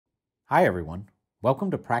Hi everyone,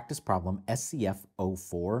 welcome to practice problem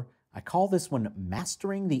SCF-04. I call this one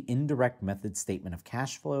Mastering the Indirect Method Statement of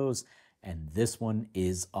Cash Flows, and this one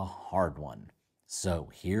is a hard one. So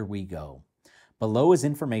here we go. Below is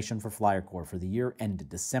information for FlyerCorp for the year ended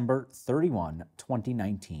December 31,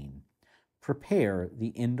 2019. Prepare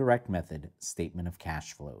the indirect method statement of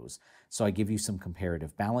cash flows. So I give you some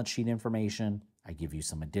comparative balance sheet information, I give you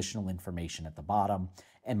some additional information at the bottom,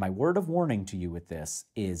 and my word of warning to you with this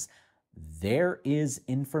is there is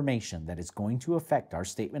information that is going to affect our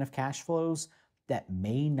statement of cash flows that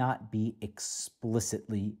may not be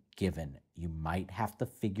explicitly given. You might have to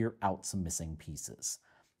figure out some missing pieces.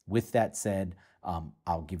 With that said,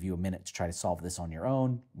 I'll give you a minute to try to solve this on your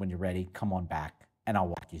own. When you're ready, come on back and I'll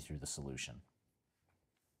walk you through the solution.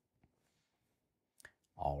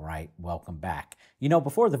 All right, welcome back. You know,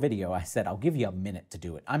 before the video, I said I'll give you a minute to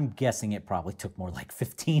do it. I'm guessing it probably took more like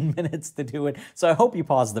 15 minutes to do it, so I hope you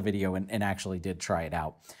paused the video and actually did try it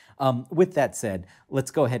out. With that said,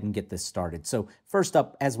 let's go ahead and get this started. So first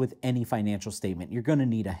up, as with any financial statement, you're going to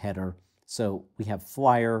need a header. So we have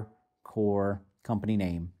FlyerCorp, company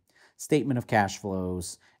name, statement of cash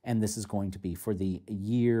flows, and this is going to be for the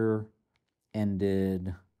year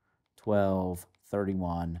ended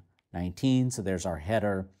 12/31/19. So there's our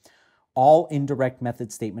header. All indirect method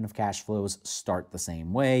statement of cash flows start the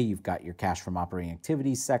same way. You've got your cash from operating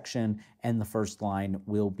activities section, and the first line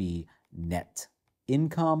will be net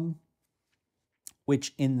income,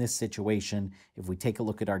 which in this situation, if we take a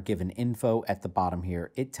look at our given info at the bottom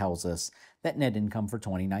here, it tells us that net income for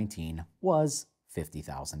 2019 was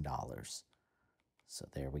 $50,000. So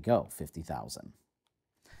there we go, 50,000.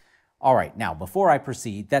 All right, now before I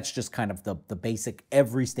proceed, that's just kind of the basic,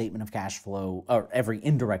 every statement of cash flow, or every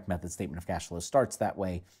indirect method statement of cash flow starts that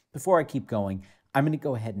way. Before I keep going, I'm going to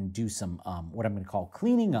go ahead and do some, what I'm going to call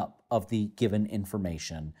cleaning up of the given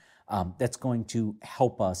information that's going to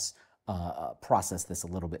help us process this a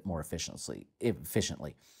little bit more efficiently.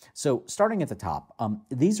 So starting at the top,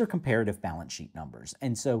 these are comparative balance sheet numbers.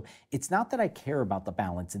 And so it's not that I care about the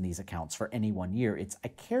balance in these accounts for any one year, it's I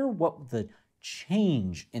care what the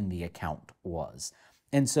change in the account was.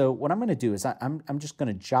 And so what I'm going to do is I'm just going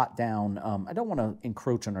to jot down, I don't want to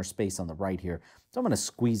encroach on our space on the right here, so I'm going to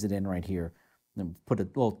squeeze it in right here and put a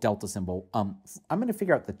little delta symbol. I'm going to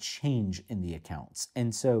figure out the change in the accounts.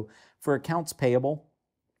 And so for accounts payable,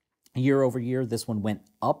 year over year, this one went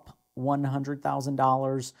up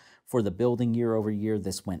 $100,000. For the building year over year,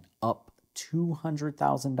 this went up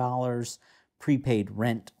 $200,000. Prepaid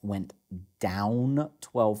rent went down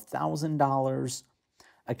 $12,000.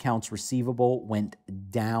 Accounts receivable went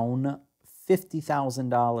down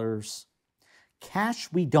 $50,000.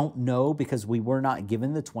 Cash, we don't know because we were not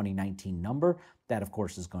given the 2019 number. That, of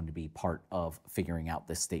course, is going to be part of figuring out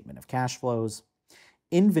this statement of cash flows.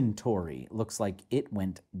 Inventory looks like it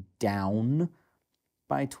went down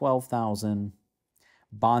by $12,000.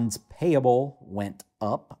 Bonds payable went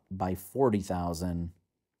up by $40,000.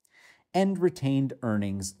 And retained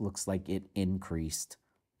earnings looks like it increased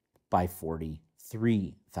by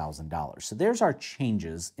 $43,000. So there's our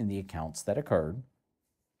changes in the accounts that occurred.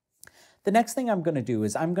 The next thing I'm going to do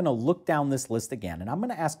is I'm going to look down this list again, and I'm going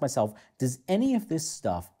to ask myself, does any of this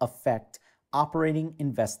stuff affect operating,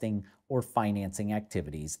 investing, or financing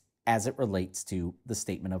activities as it relates to the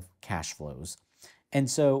statement of cash flows? And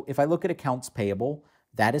so if I look at accounts payable,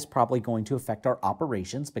 that is probably going to affect our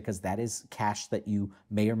operations because that is cash that you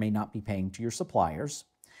may or may not be paying to your suppliers.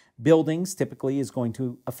 Buildings typically is going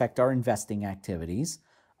to affect our investing activities.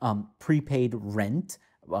 Prepaid rent,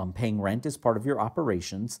 paying rent is part of your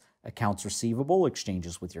operations. Accounts receivable,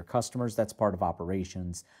 exchanges with your customers, that's part of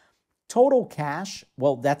operations. Total cash,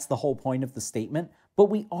 well, that's the whole point of the statement, but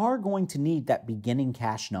we are going to need that beginning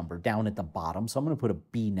cash number down at the bottom, so I'm going to put a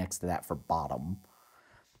B next to that for bottom.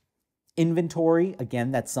 Inventory,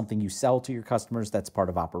 again, that's something you sell to your customers. That's part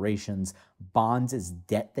of operations. Bonds is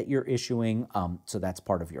debt that you're issuing, so that's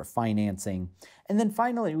part of your financing. And then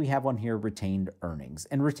finally, we have on here retained earnings.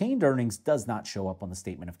 And retained earnings does not show up on the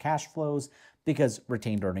statement of cash flows because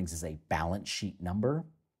retained earnings is a balance sheet number.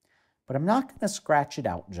 But I'm not going to scratch it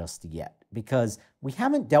out just yet because we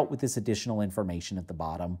haven't dealt with this additional information at the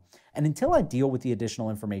bottom. And until I deal with the additional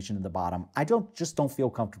information at the bottom, I just don't feel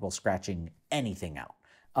comfortable scratching anything out.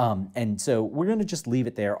 And so we're going to just leave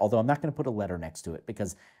it there, although I'm not going to put a letter next to it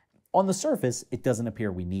because on the surface, it doesn't appear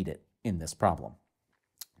we need it in this problem.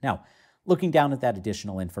 Now, looking down at that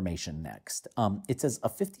additional information next, it says a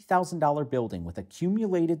 $50,000 building with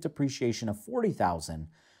accumulated depreciation of $40,000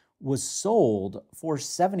 was sold for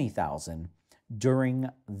 $70,000 during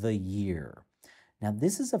the year. Now,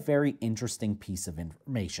 this is a very interesting piece of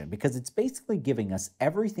information because it's basically giving us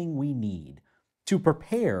everything we need to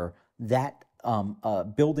prepare that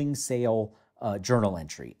building sale journal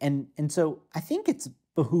entry. And so I think it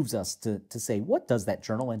behooves us to say, what does that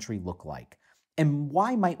journal entry look like? And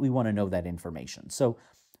why might we want to know that information? So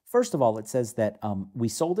first of all, it says that we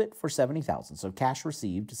sold it for $70,000. So cash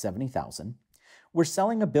received $70,000. We're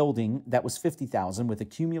selling a building that was $50,000 with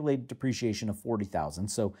accumulated depreciation of $40,000.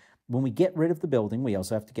 So when we get rid of the building, we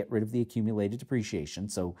also have to get rid of the accumulated depreciation.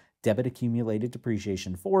 So debit accumulated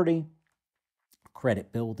depreciation 40,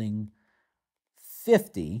 credit building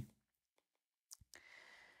 50.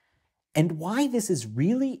 And why this is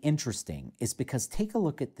really interesting is because take a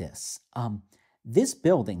look at this. This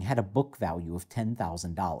building had a book value of $10,000,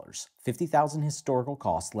 $50,000 historical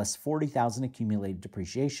cost less $40,000 accumulated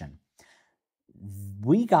depreciation.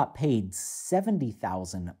 We got paid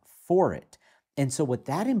 $70,000 for it. And so what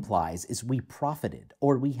that implies is we profited,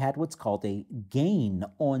 or we had what's called a gain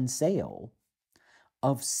on sale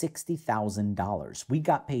of $60,000. We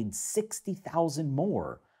got paid $60,000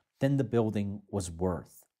 more than the building was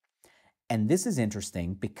worth. And this is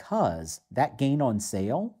interesting because that gain on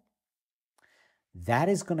sale, that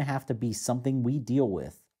is going to have to be something we deal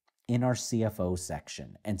with in our CFO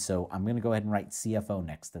section. And so I'm going to go ahead and write CFO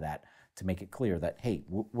next to that to make it clear that, hey,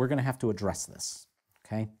 we're going to have to address this,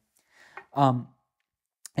 okay?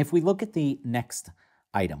 If we look at the next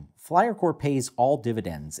item, FlyerCorp pays all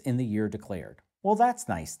dividends in the year declared. Well, that's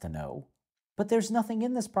nice to know, but there's nothing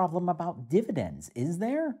in this problem about dividends, is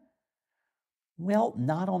there? Well,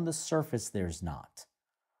 not on the surface, there's not.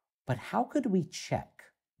 But how could we check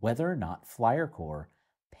whether or not FlyerCorp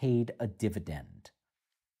paid a dividend?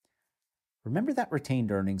 Remember that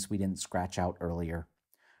retained earnings we didn't scratch out earlier?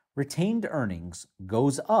 Retained earnings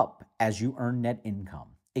goes up as you earn net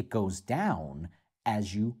income. It goes down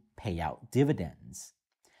as you pay out dividends.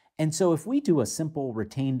 And so if we do a simple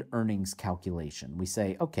retained earnings calculation, we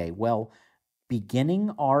say, okay, well,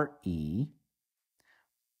 beginning RE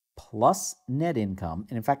plus net income,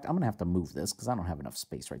 and in fact, I'm going to have to move this because I don't have enough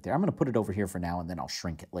space right there. I'm going to put it over here for now, and then I'll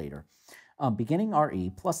shrink it later. Beginning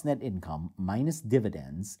RE plus net income minus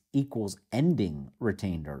dividends equals ending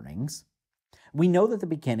retained earnings. We know that the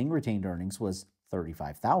beginning retained earnings was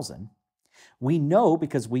 $35,000. We know,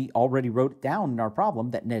 because we already wrote it down in our problem,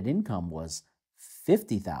 that net income was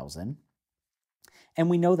 $50,000. And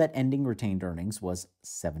we know that ending retained earnings was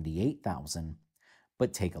 $78,000.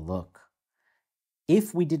 But take a look.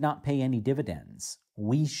 If we did not pay any dividends,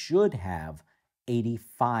 we should have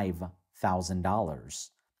 $85,000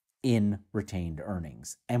 in retained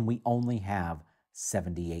earnings, and we only have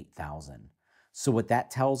 $78,000. So what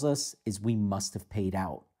that tells us is we must have paid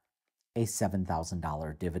out a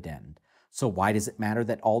 $7,000 dividend. So why does it matter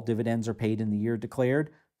that all dividends are paid in the year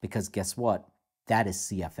declared? Because guess what? That is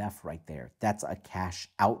CFF right there. That's a cash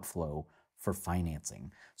outflow for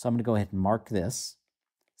financing. So I'm going to go ahead and mark this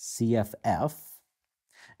CFF.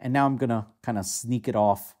 And now I'm going to kind of sneak it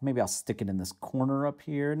off. Maybe I'll stick it in this corner up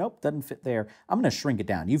here. Nope, doesn't fit there. I'm going to shrink it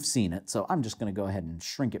down. You've seen it, so I'm just going to go ahead and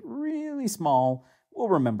shrink it really small. We'll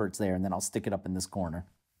remember it's there, and then I'll stick it up in this corner.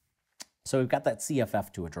 So we've got that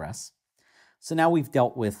CFF to address. So now we've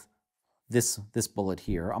dealt with this bullet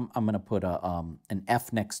here. I'm going to put an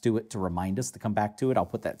F next to it to remind us to come back to it. I'll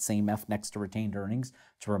put that same F next to retained earnings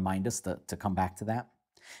to remind us to come back to that.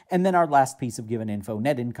 And then our last piece of given info,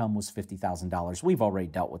 net income was $50,000. We've already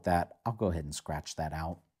dealt with that. I'll go ahead and scratch that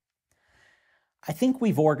out. I think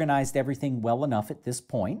we've organized everything well enough at this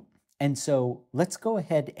point. And so let's go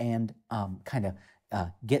ahead and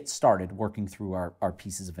get started working through our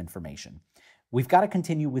pieces of information. We've got to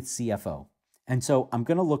continue with CFO. And so I'm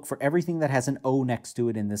going to look for everything that has an O next to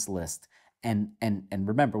it in this list. And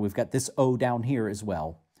remember, we've got this O down here as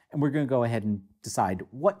well. And we're going to go ahead and decide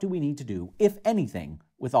what do we need to do, if anything,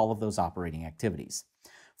 with all of those operating activities.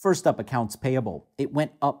 First up, accounts payable. It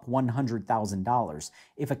went up $100,000.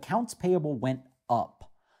 If accounts payable went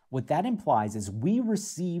up, what that implies is we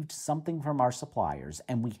received something from our suppliers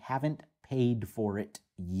and we haven't paid for it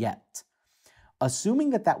yet. Assuming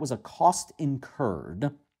that that was a cost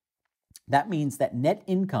incurred, that means that net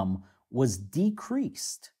income was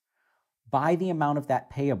decreased by the amount of that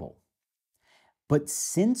payable. But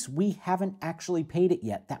since we haven't actually paid it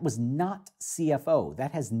yet, that was not CFO.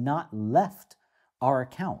 That has not left our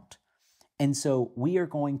account. And so we are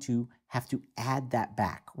going to have to add that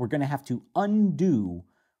back. We're going to have to undo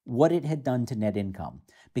what it had done to net income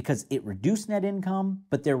because it reduced net income,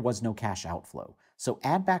 but there was no cash outflow. So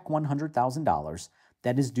add back $100,000.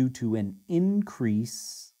 That is due to an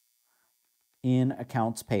increase in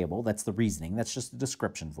accounts payable. That's the reasoning. That's just a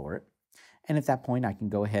description for it. And at that point, I can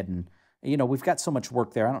go ahead and You know, we've got so much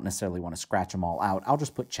work there, I don't necessarily want to scratch them all out. I'll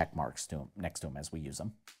just put check marks next to them as we use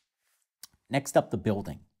them. Next up, the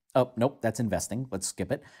building. Oh, nope, that's investing. Let's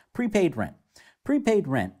skip it. Prepaid rent. Prepaid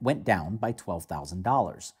rent went down by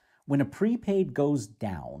 $12,000. When a prepaid goes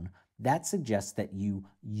down, that suggests that you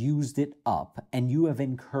used it up and you have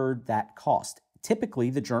incurred that cost. Typically,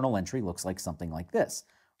 the journal entry looks like something like this.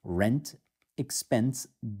 Rent expense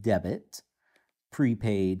debit,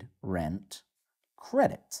 prepaid rent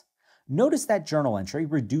credit. Notice that journal entry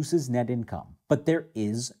reduces net income, but there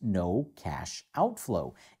is no cash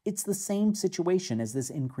outflow. It's the same situation as this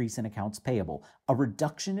increase in accounts payable, a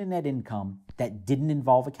reduction in net income that didn't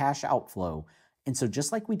involve a cash outflow. And so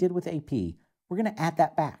just like we did with AP, we're going to add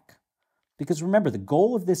that back. Because remember, the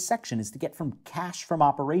goal of this section is to get from cash from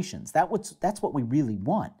operations. That's what we really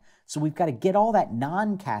want. So we've got to get all that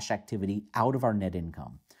non-cash activity out of our net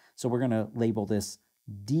income. So we're going to label this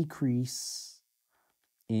decrease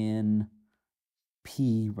in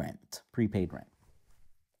P rent, prepaid rent.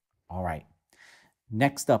 All right.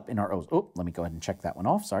 Next up in our O's. Oh, let me go ahead and check that one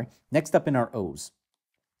off. Sorry. Next up in our O's,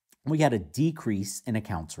 we had a decrease in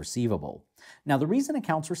accounts receivable. Now, the reason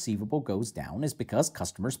accounts receivable goes down is because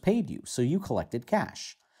customers paid you, so you collected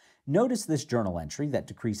cash. Notice this journal entry that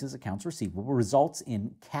decreases accounts receivable results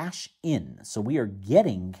in cash in, so we are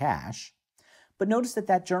getting cash. But notice that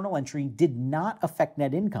that journal entry did not affect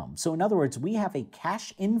net income. So in other words, we have a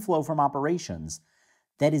cash inflow from operations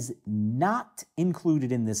that is not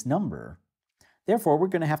included in this number. Therefore, we're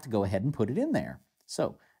going to have to go ahead and put it in there.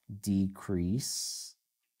 So decrease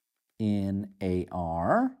in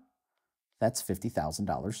AR, that's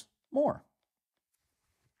 $50,000 more.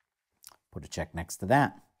 Put a check next to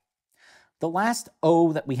that. The last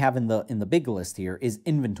O that we have in the big list here is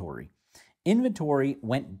inventory. Inventory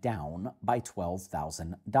went down by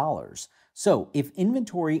 $12,000. So if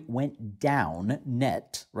inventory went down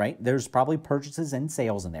net, right, there's probably purchases and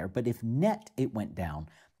sales in there, but if net it went down,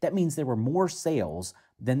 that means there were more sales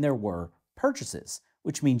than there were purchases,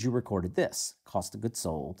 which means you recorded this, cost of goods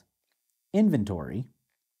sold, inventory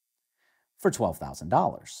for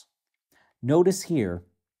 $12,000. Notice here,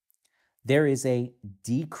 there is a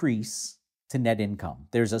decrease to net income.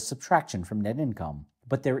 There's a subtraction from net income,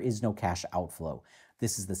 but there is no cash outflow.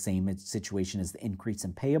 This is the same situation as the increase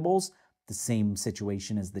in payables, the same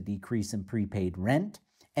situation as the decrease in prepaid rent,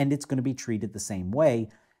 and it's going to be treated the same way.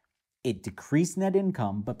 It decreased net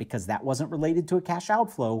income, but because that wasn't related to a cash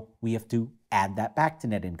outflow, we have to add that back to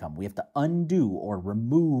net income. We have to undo or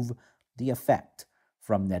remove the effect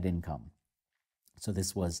from net income. So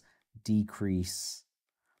this was decrease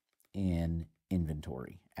in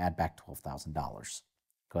inventory. Add back $12,000.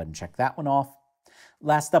 Go ahead and check that one off.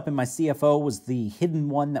 Last up in my CFO was the hidden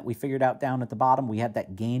one that we figured out down at the bottom. We had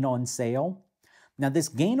that gain on sale. Now this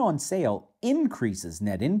gain on sale increases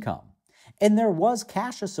net income, and there was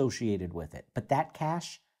cash associated with it, but that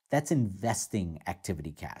cash, that's investing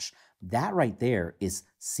activity cash. That right there is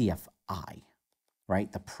CFI,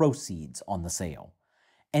 right? The proceeds on the sale.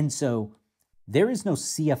 And so there is no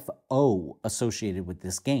CFO associated with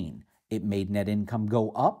this gain. It made net income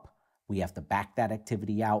go up. We have to back that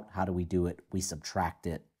activity out. How do we do it? We subtract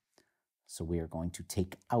it. So we are going to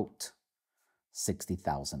take out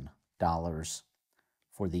 $60,000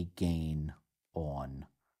 for the gain on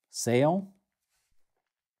sale.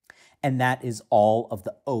 And that is all of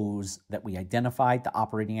the O's that we identified, the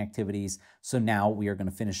operating activities. So now we are going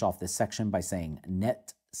to finish off this section by saying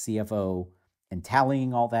net CFO and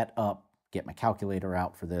tallying all that up. Get my calculator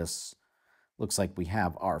out for this. Looks like we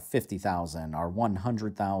have our 50,000, our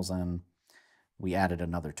 100,000. We added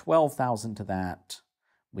another 12,000 to that.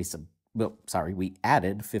 We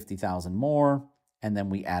added 50,000 more, and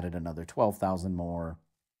then we added another 12,000 more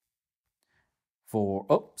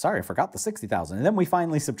I forgot the 60,000. And then we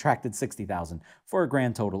finally subtracted 60,000 for a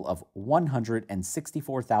grand total of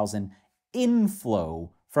 164,000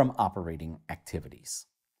 inflow from operating activities.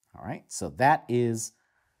 All right, so that is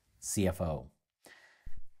CFO.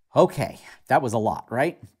 Okay, that was a lot,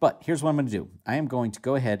 right? But here's what I'm going to do. I am going to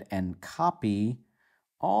go ahead and copy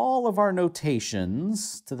all of our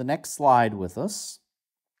notations to the next slide with us.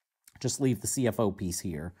 Just leave the CFO piece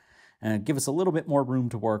here and give us a little bit more room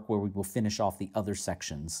to work where we will finish off the other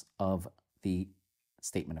sections of the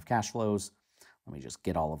statement of cash flows. Let me just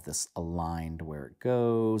get all of this aligned where it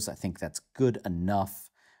goes. I think that's good enough.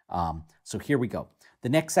 So here we go. The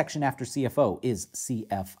next section after CFO is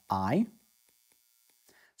CFI.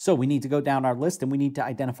 So we need to go down our list and we need to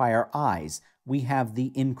identify our I's. We have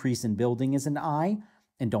the increase in building as an I.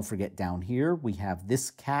 And don't forget down here, we have this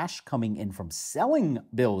cash coming in from selling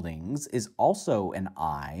buildings is also an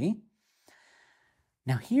I.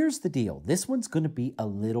 Now here's the deal. This one's going to be a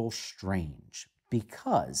little strange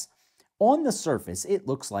because on the surface, it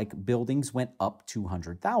looks like buildings went up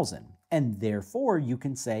 200,000. And therefore, you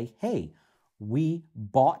can say, hey, we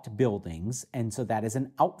bought buildings, and so that is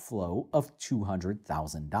an outflow of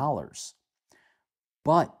 $200,000.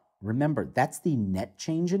 But remember, that's the net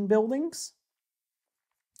change in buildings.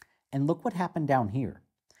 And look what happened down here.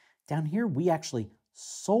 Down here, we actually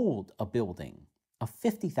sold a building, a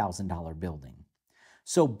 $50,000 building.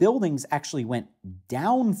 So buildings actually went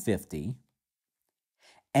down 50,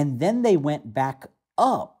 and then they went back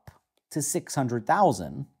up to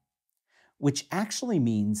 600,000, which actually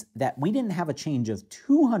means that we didn't have a change of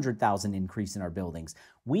 200,000 increase in our buildings.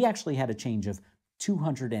 We actually had a change of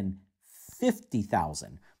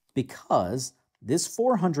 250,000 because this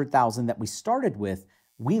 400,000 that we started with,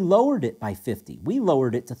 we lowered it by 50. We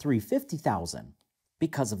lowered it to 350,000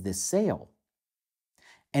 because of this sale.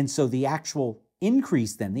 And so the actual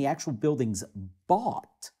increase then, the actual buildings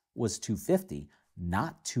bought was 250,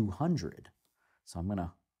 not 200. So I'm going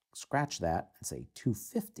to scratch that and say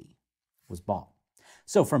 250 was bought.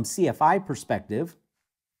 So from CFI perspective,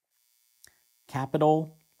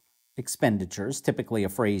 capital expenditures, typically a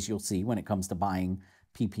phrase you'll see when it comes to buying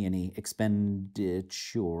PP&E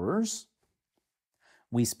expenditures,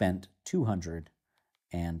 we spent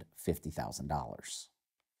 $250,000.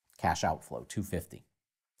 Cash outflow, $250,000.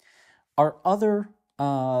 Our other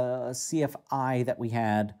CFI that we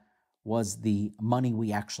had was the money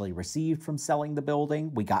we actually received from selling the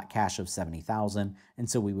building. We got cash of $70,000, and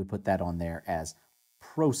so we would put that on there as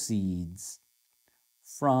proceeds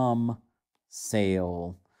from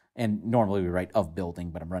sale. And normally we write of building,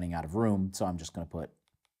 but I'm running out of room, so I'm just going to put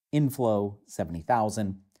inflow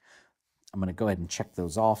 $70,000. I'm going to go ahead and check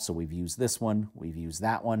those off. So we've used this one, we've used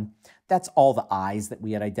that one. That's all the I's that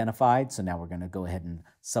we had identified. So now we're going to go ahead and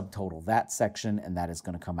subtotal that section, and that is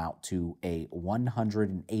going to come out to a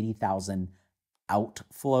 $180,000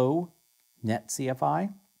 outflow net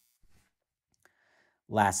CFI.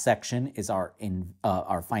 Last section is our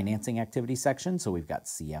financing activity section. So we've got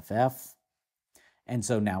CFF. And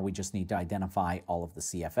so now we just need to identify all of the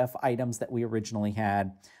CFF items that we originally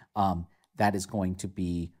had. That is going to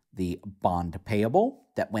be the bond payable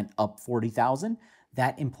that went up $40,000.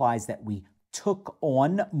 That implies that we took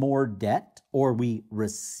on more debt or we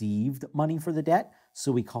received money for the debt.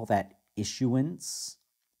 So we call that issuance.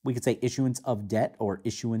 We could say issuance of debt or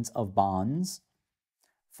issuance of bonds.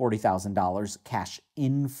 $40,000 cash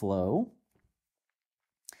inflow.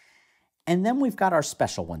 And then we've got our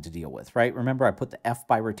special one to deal with, right? Remember, I put the F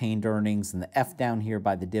by retained earnings and the F down here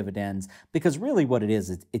by the dividends, because really what it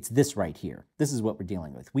is it's this right here. This is what we're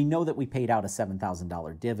dealing with. We know that we paid out a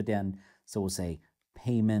 $7,000 dividend, so we'll say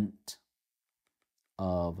payment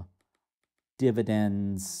of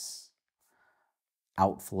dividends,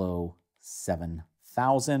 outflow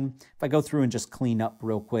 $7,000. If I go through and just clean up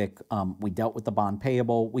real quick, we dealt with the bond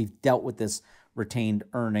payable. We've dealt with this retained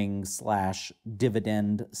earnings /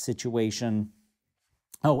 dividend situation.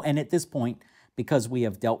 Oh, and at this point, because we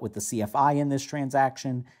have dealt with the CFI in this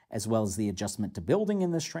transaction, as well as the adjustment to building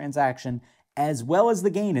in this transaction, as well as the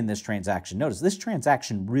gain in this transaction. Notice this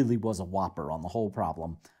transaction really was a whopper on the whole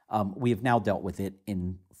problem. We have now dealt with it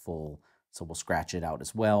in full, so we'll scratch it out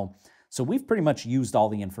as well. So we've pretty much used all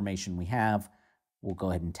the information we have. We'll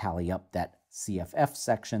go ahead and tally up that CFF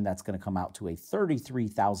section. That's going to come out to a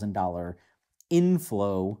 $33,000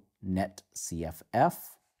 inflow net CFF.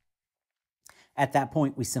 At that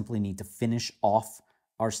point, we simply need to finish off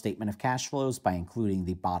our statement of cash flows by including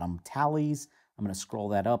the bottom tallies. I'm going to scroll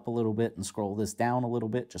that up a little bit and scroll this down a little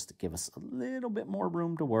bit just to give us a little bit more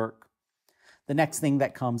room to work. The next thing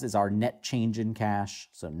that comes is our net change in cash.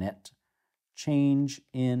 So net change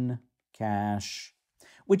in cash,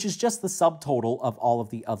 which is just the subtotal of all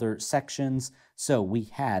of the other sections. So we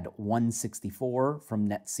had 164 from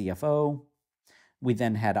net CFO. We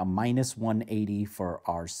then had a minus 180 for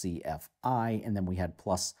our CFI, and then we had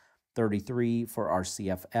plus 33 for our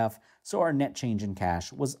CFF. So our net change in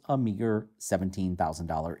cash was a meager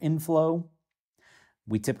 $17,000 inflow.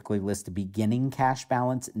 We typically list the beginning cash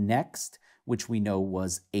balance next, which we know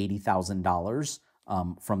was $80,000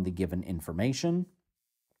 from the given information.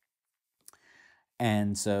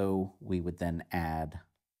 And so we would then add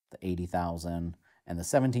the $80,000 and the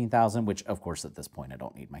 $17,000, which of course at this point I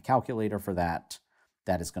don't need my calculator for that.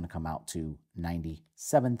 That is going to come out to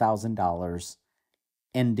 $97,000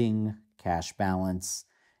 ending cash balance,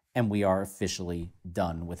 and we are officially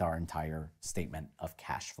done with our entire statement of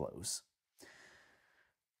cash flows.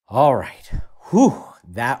 All right. Whew,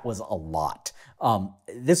 that was a lot.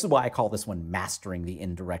 This is why I call this one mastering the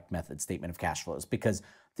indirect method statement of cash flows, because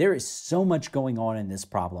There is so much going on in this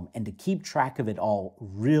problem, and to keep track of it all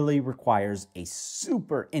really requires a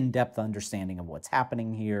super in-depth understanding of what's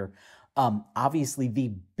happening here. Obviously,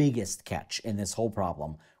 the biggest catch in this whole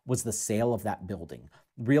problem was the sale of that building.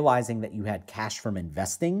 Realizing that you had cash from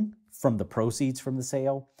investing from the proceeds from the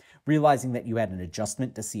sale, realizing that you had an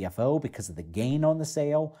adjustment to CFO because of the gain on the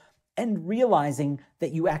sale, and realizing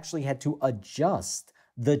that you actually had to adjust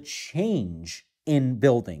the change in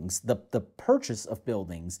buildings, the purchase of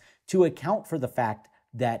buildings, to account for the fact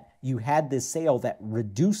that you had this sale that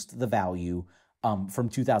reduced the value from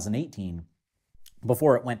 2018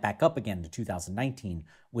 before it went back up again to 2019,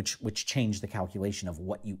 which changed the calculation of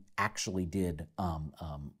what you actually did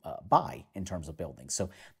buy in terms of buildings. So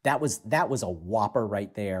that was a whopper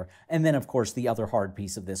right there. And then, of course, the other hard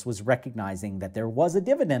piece of this was recognizing that there was a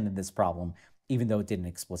dividend in this problem, even though it didn't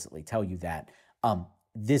explicitly tell you that.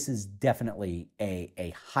 This is definitely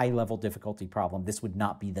a high-level difficulty problem. This would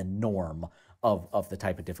not be the norm of the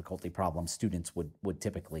type of difficulty problem students would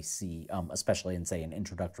typically see, especially in, say, an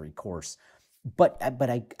introductory course. But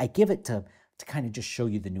I give it to kind of just show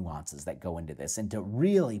you the nuances that go into this and to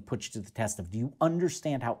really put you to the test of, do you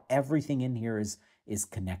understand how everything in here is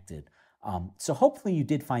connected? So hopefully you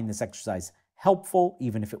did find this exercise helpful,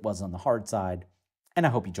 even if it was on the hard side, and I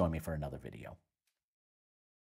hope you join me for another video.